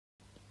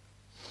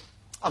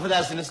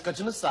Affedersiniz,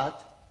 kaçınız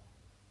saat?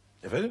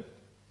 Efendim?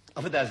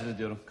 Affedersiniz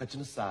diyorum,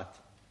 kaçınız saat?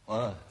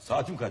 Aa,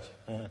 saatim kaç?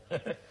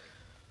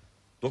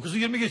 9'u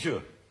 20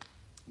 geçiyor.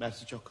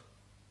 Mersi çok.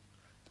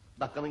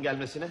 Dakikanın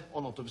gelmesine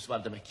 10 otobüs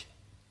var demek.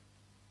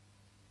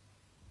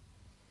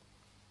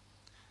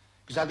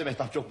 Güzeldi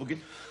mehtap çok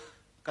bugün.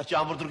 Kaç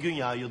yağmurdur gün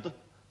yağıyordu.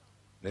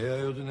 Ne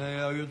yağıyordu, ne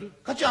yağıyordu?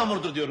 Kaç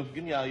yağmurdur diyorum,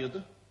 gün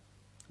yağıyordu.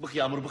 Bık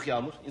yağmur, bık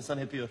yağmur, insan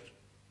hepiyor.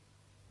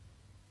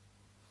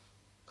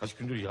 Kaç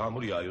gündür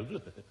yağmur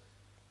yağıyordu.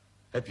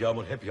 Hep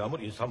yağmur, hep yağmur,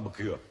 insan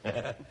bıkıyor.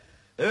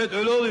 Evet,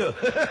 öyle oluyor.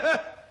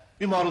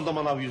 Bir marulda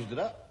manav 100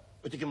 lira,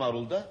 öteki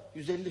marulda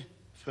 150.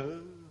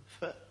 Fö,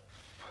 fö.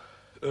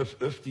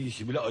 Öf, öf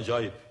deyişi bile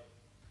acayip.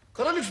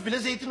 Kara lüks bile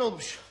zeytin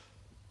olmuş.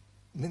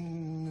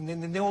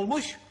 Ne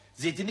olmuş?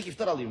 Zeytinlik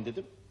iftar alayım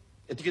dedim.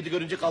 Etiketi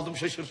görünce kaldım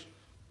şaşır.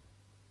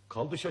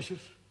 Kaldı şaşır.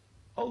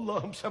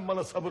 Allah'ım sen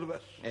bana sabır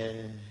ver.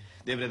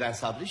 Devreden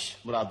sabriş,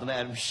 muradına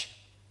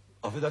ermiş.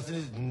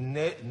 Affedersiniz,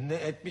 ne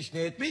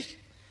etmiş?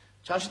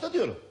 Çarşıda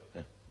diyorum.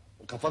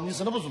 Kafanın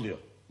insanı bozuluyor.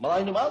 Mal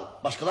aynı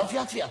mal, başkalar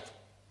fiyat.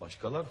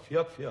 Başkalar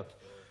fiyat.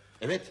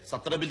 Evet,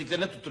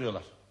 sattırabildiklerine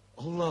tutturuyorlar.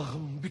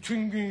 Allah'ım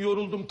bütün gün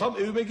yoruldum, tam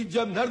evime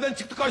gideceğim. Nereden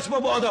çıktı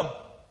karşıma bu adam?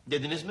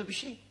 Dediniz mi bir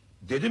şey?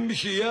 Dedim bir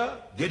şey ya,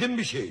 dedim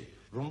bir şey.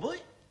 Rumboy?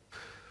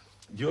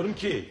 Diyorum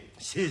ki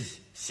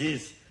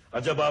siz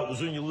acaba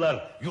uzun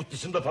yıllar yurt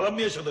dışında falan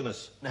mı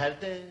yaşadınız?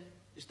 Nerede?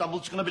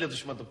 İstanbul çıkına bile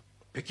düşmedim.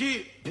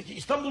 Peki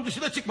İstanbul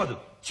dışına çıkmadın.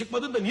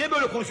 Çıkmadın da niye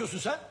böyle konuşuyorsun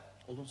sen?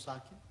 Olun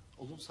sakin.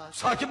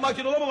 Sakin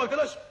makin olamam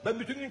arkadaş. Ben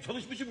bütün gün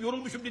çalışmışım,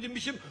 yorulmuşum,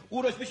 didinmişim,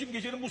 uğraşmışım.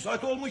 Gecenin bu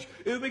saati olmuş.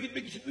 Evime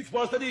gitmek için 3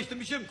 vasıta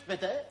değiştirmişim.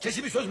 Mete?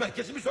 Kesimi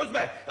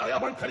sözme. Ay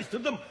aman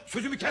karıştırdım.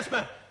 Sözümü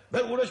kesme.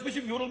 Ben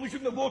uğraşmışım,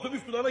 yorulmuşum ve bu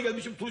otobüs durağına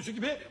gelmişim turşu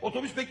gibi.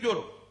 Otobüs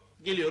bekliyorum.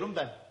 Geliyorum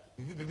ben.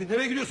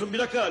 Nereye gidiyorsun? Bir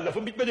dakika,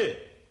 lafım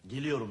bitmedi.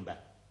 Geliyorum ben.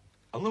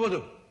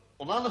 Anlamadım.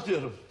 Onu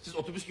anlatıyorum. Siz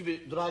otobüs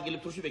gibi durağa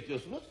gelip turşu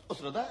bekliyorsunuz. O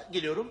sırada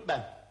geliyorum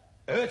ben.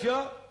 Evet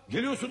ya,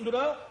 geliyorsun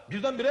durağa.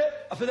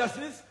 Birdenbire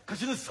affedersiniz,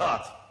 kaçınız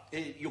saat?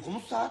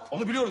 Yokumuz saat.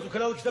 Onu biliyoruz,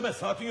 ukalalık istemez,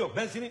 saatin yok.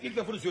 Ben senin ilk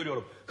lafını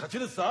söylüyorum.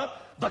 Kaçınız saat?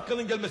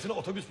 Dakikanın gelmesine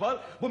otobüs var.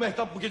 Bu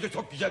mehtap bu gece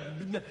çok güzel.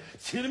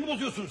 Sinirimi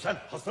bozuyorsun sen,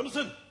 hasta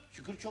mısın?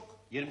 Şükür çok.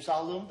 Yerim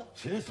sağlığımda.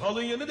 Senin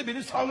sağlığın yerine de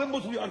benim sağlığım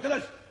bozuluyor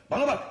arkadaş.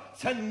 Bana bak,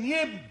 sen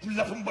niye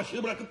lafın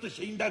başını bırakıp da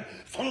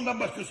sonundan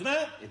başlıyorsun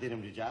ha?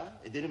 Ederim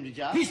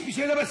rica. Hiçbir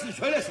şey demezsin,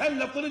 söyle sen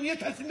lafları niye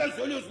tersinden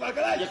söylüyorsun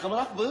arkadaş?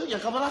 Yakamarak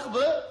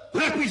mı?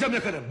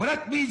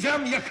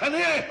 Bırakmayacağım yakanı.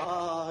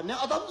 Ne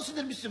adamlı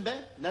sinirmişsin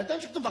be. Nereden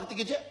çıktın vakti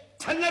gece?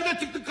 Sen nereden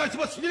çıktın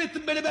karşıma, sinir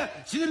ettin beni be.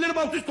 Sinirlerim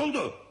alt üst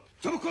oldu.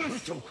 Çabuk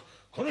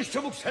konuş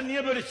çabuk, sen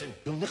niye böylesin?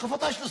 Ne kafa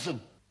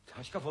taşlısın.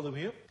 Taş kafalı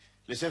mıyım?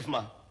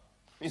 Lesefma.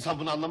 İnsan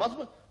bunu anlamaz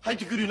mı? Hay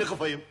tükürüğüne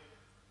kafayım.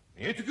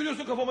 Niye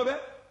tükürüyorsun kafama be?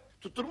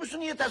 Tutturmuşsun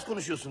niye ters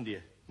konuşuyorsun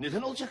diye.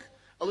 Neden olacak?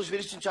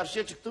 Alışveriş için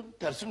çarşıya çıktım,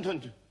 tersim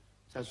döndü.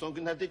 Sen son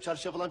günlerde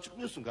çarşıya falan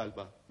çıkmıyorsun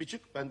galiba. Bir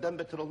çık, benden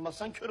beter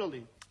olmazsan kör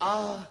olayım.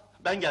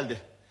 Ben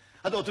geldi.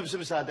 Hadi otobüse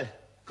müsaade.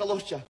 Kal hoşça.